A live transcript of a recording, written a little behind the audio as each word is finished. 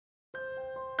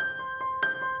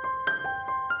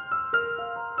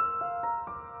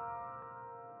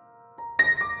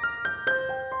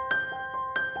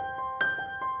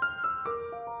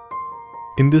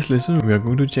In this lesson, we are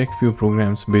going to check few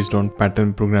programs based on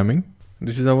pattern programming.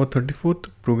 This is our 34th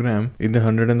program in the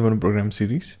 101 program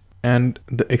series. And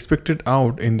the expected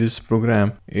out in this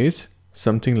program is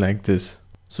something like this.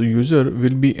 So user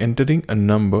will be entering a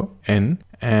number n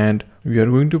and we are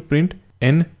going to print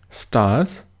n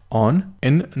stars on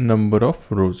n number of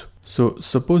rows. So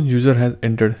suppose user has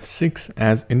entered 6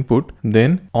 as input,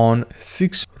 then on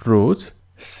 6 rows,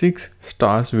 6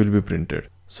 stars will be printed.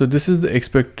 So this is the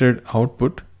expected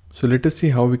output. So let us see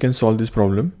how we can solve this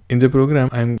problem. In the program,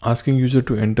 I am asking user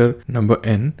to enter number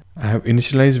n. I have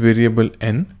initialized variable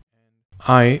n.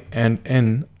 I and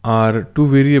n are two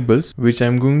variables which I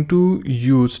am going to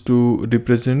use to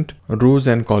represent rows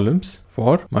and columns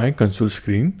for my console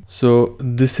screen. So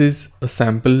this is a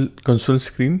sample console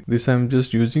screen. This I am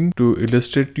just using to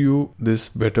illustrate you this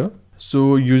better.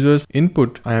 So user's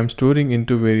input I am storing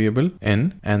into variable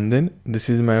n, and then this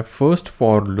is my first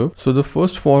for loop. So the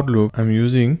first for loop I'm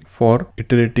using for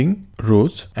iterating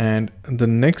rows, and the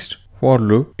next for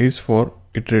loop is for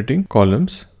iterating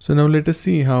columns. So now let us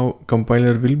see how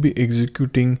compiler will be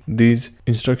executing these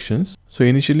instructions. So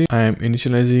initially I am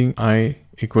initializing I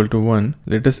equal to 1.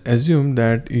 Let us assume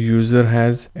that user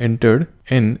has entered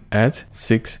n as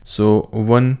 6. So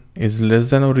 1 is less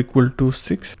than or equal to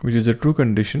 6, which is a true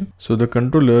condition. So the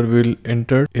controller will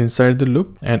enter inside the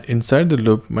loop, and inside the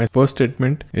loop my first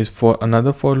statement is for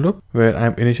another for loop where I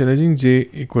am initializing j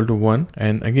equal to 1,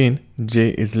 and again j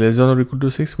is less than or equal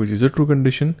to 6, which is a true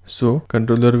condition. So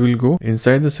controller will go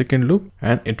inside the second loop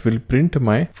and it will print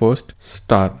my first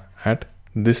star at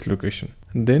this location.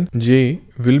 Then j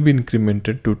will be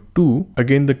incremented to 2.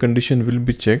 Again the condition will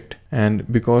be checked, and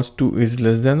because 2 is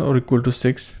less than or equal to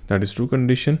 6, that is true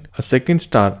condition, a second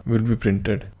star will be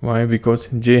printed. Why? Because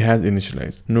j has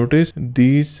initialized. Notice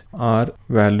these are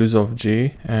values of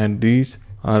j and these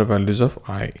are values of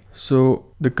I. So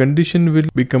the condition will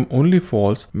become only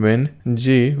false when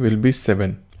j will be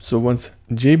 7. So once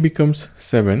j becomes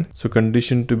 7, so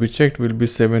condition to be checked will be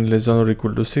 7 less than or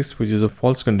equal to 6, which is a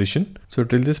false condition. So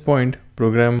till this point,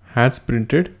 program has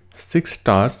printed 6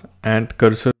 stars and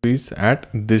cursor is at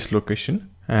this location.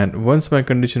 And once my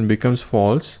condition becomes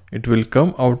false, it will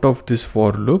come out of this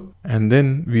for loop, and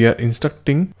then we are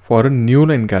instructing for a new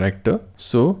line character.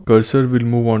 So cursor will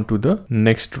move on to the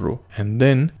next row. And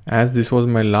then as this was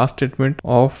my last statement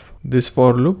of this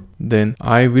for loop, then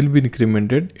I will be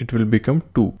incremented. It will become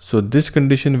 2. So this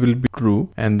condition will be true,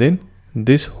 and then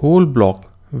this whole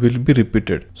block will be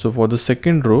repeated. So for the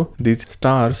second row, these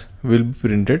stars will be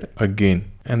printed again,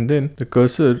 and then the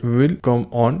cursor will come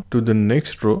on to the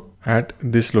next row at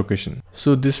this location.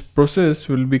 So this process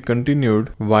will be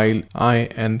continued while I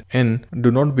and n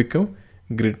do not become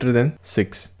greater than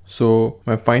 6. So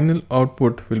my final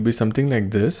output will be something like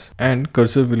this, and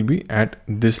cursor will be at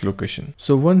this location.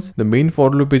 So once the main for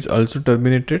loop is also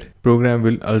terminated, program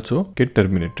will also get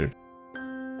terminated.